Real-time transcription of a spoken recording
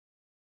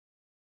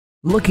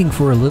Looking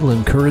for a little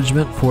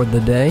encouragement for the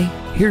day?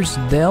 Here's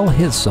Dell,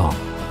 his song,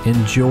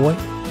 Enjoy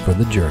for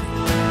the Journey.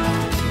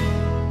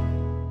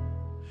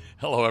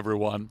 Hello,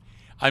 everyone.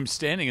 I'm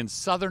standing in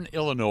southern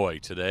Illinois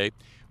today.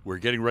 We're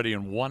getting ready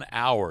in 1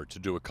 hour to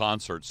do a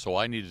concert, so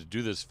I need to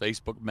do this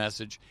Facebook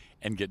message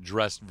and get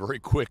dressed very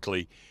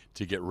quickly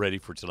to get ready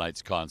for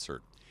tonight's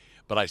concert.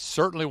 But I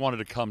certainly wanted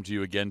to come to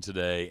you again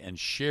today and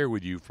share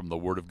with you from the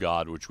Word of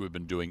God, which we've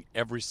been doing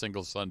every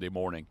single Sunday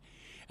morning.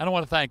 And I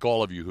want to thank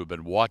all of you who have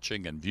been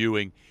watching and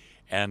viewing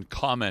and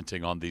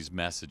commenting on these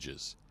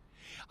messages.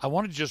 I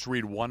want to just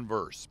read one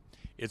verse.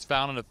 It's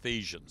found in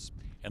Ephesians.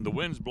 And the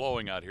wind's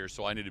blowing out here,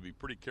 so I need to be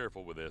pretty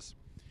careful with this.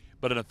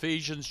 But in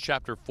Ephesians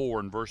chapter 4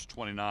 and verse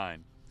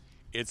 29,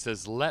 it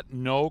says, "Let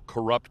no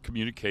corrupt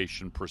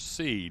communication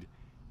proceed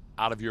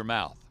out of your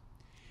mouth."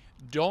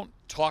 Don't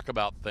talk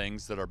about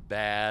things that are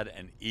bad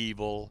and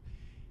evil,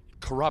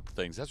 corrupt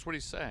things. That's what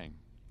he's saying.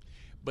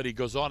 But he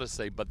goes on to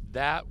say, but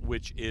that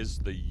which is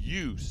the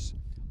use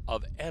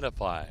of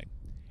edifying.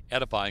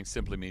 Edifying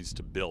simply means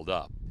to build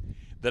up,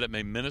 that it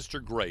may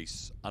minister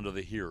grace unto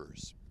the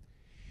hearers.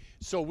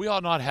 So we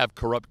ought not have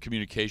corrupt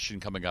communication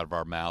coming out of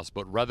our mouths,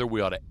 but rather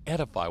we ought to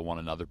edify one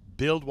another,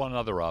 build one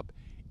another up,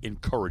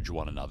 encourage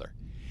one another.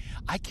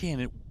 I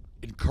can't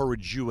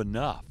encourage you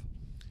enough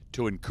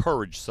to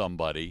encourage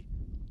somebody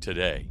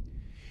today,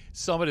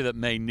 somebody that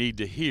may need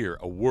to hear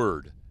a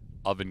word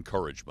of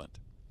encouragement.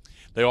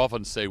 They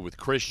often say with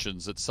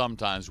Christians that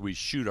sometimes we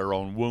shoot our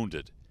own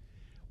wounded.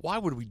 Why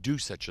would we do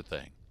such a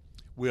thing?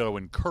 We ought to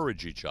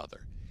encourage each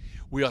other.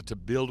 We ought to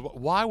build.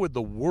 Why would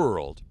the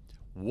world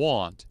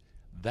want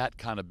that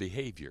kind of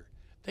behavior?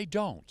 They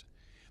don't.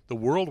 The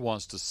world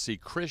wants to see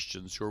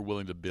Christians who are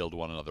willing to build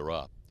one another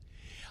up.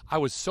 I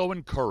was so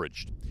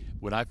encouraged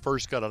when I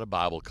first got out of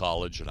Bible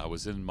college and I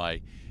was in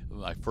my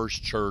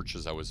first church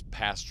as I was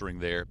pastoring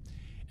there.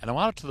 And I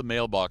went out to the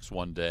mailbox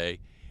one day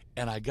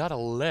and I got a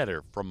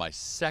letter from my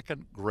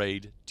second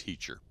grade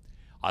teacher.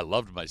 I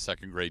loved my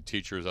second grade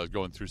teacher as I was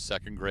going through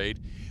second grade.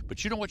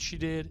 But you know what she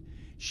did?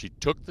 She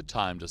took the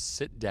time to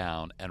sit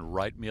down and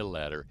write me a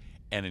letter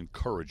and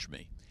encourage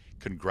me.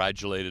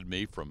 Congratulated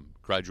me from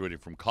graduating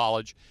from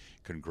college,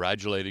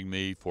 congratulating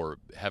me for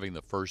having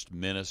the first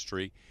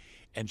ministry.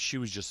 And she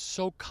was just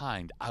so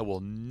kind. I will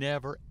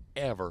never,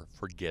 ever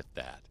forget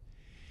that.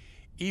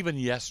 Even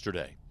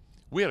yesterday,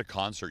 we had a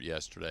concert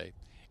yesterday,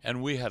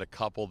 and we had a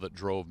couple that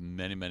drove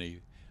many,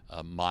 many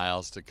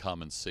miles to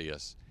come and see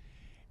us.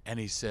 And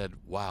he said,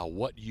 wow,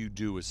 what you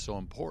do is so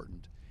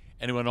important.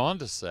 And he went on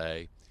to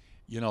say,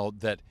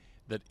 that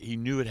he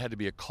knew it had to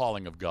be a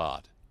calling of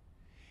God.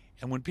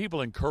 And when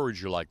people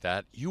encourage you like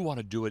that, you want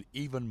to do it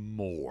even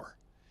more.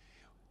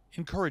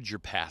 Encourage your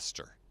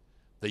pastor.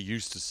 They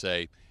used to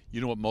say,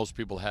 you know what most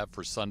people have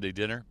for Sunday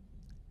dinner?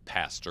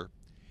 Pastor.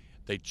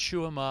 They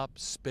chew him up,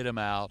 spit him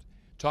out,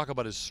 talk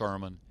about his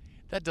sermon.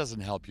 That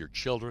doesn't help your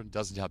children,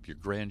 doesn't help your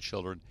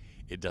grandchildren.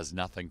 It does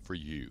nothing for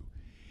you.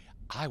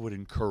 I would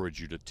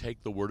encourage you to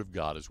take the Word of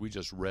God, as we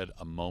just read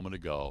a moment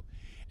ago,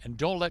 and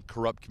don't let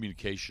corrupt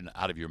communication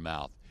out of your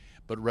mouth,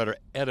 but rather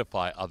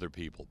edify other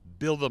people,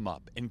 build them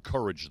up,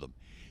 encourage them.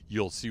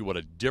 You'll see what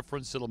a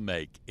difference it'll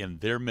make in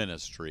their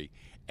ministry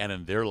and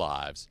in their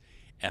lives,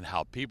 and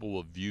how people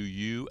will view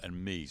you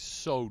and me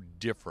so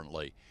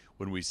differently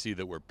when we see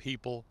that we're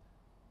people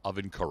of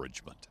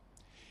encouragement.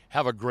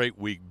 Have a great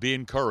week. Be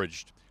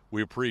encouraged.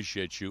 We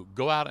appreciate you.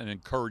 Go out and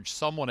encourage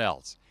someone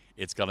else.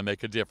 It's going to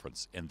make a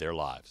difference in their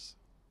lives.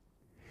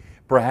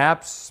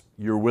 Perhaps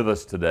you're with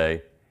us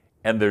today,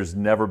 and there's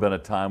never been a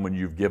time when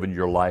you've given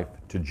your life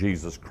to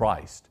Jesus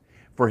Christ,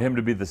 for Him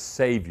to be the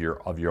Savior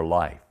of your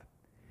life.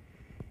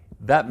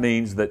 That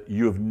means that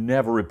you have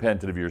never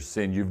repented of your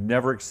sin. You've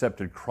never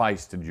accepted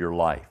Christ into your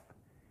life.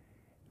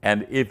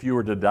 And if you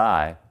were to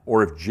die,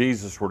 or if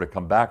Jesus were to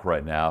come back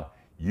right now,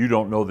 you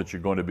don't know that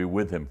you're going to be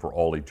with Him for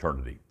all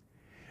eternity.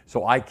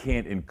 So I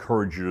can't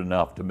encourage you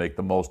enough to make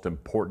the most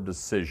important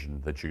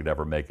decision that you could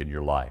ever make in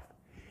your life.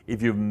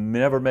 If you've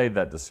never made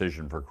that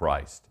decision for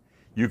Christ,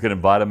 you can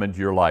invite Him into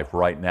your life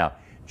right now.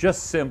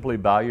 Just simply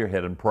bow your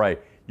head and pray.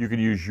 You can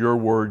use your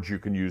words, you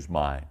can use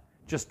mine.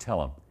 Just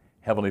tell Him,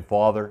 Heavenly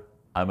Father,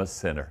 I'm a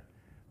sinner.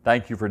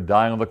 Thank you for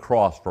dying on the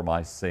cross for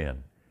my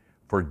sin.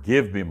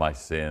 Forgive me my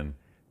sin.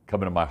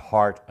 Come into my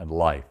heart and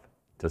life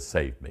to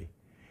save me.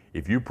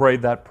 If you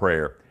prayed that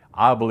prayer,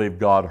 I believe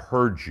God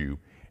heard you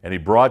and He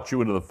brought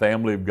you into the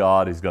family of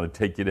God. He's going to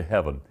take you to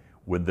heaven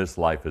when this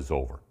life is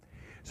over.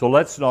 So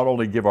let's not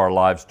only give our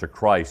lives to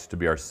Christ to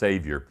be our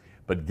Savior,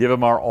 but give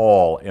Him our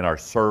all in our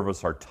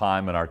service, our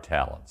time, and our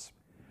talents.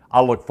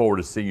 I look forward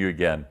to seeing you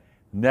again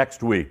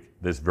next week,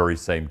 this very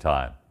same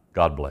time.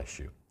 God bless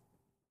you.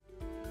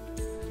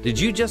 Did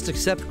you just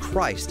accept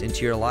Christ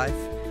into your life?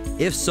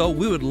 If so,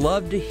 we would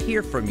love to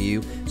hear from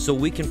you so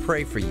we can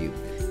pray for you.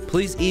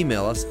 Please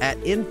email us at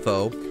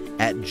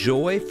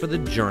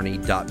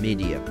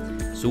info@joyforthejourney.media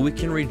so we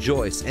can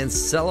rejoice and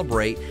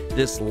celebrate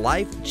this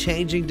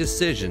life-changing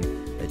decision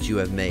that you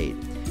have made.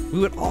 We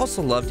would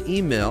also love to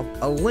email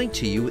a link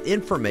to you with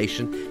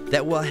information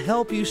that will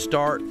help you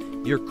start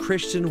your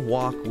Christian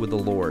walk with the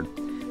Lord.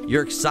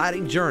 Your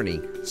exciting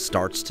journey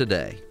starts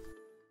today.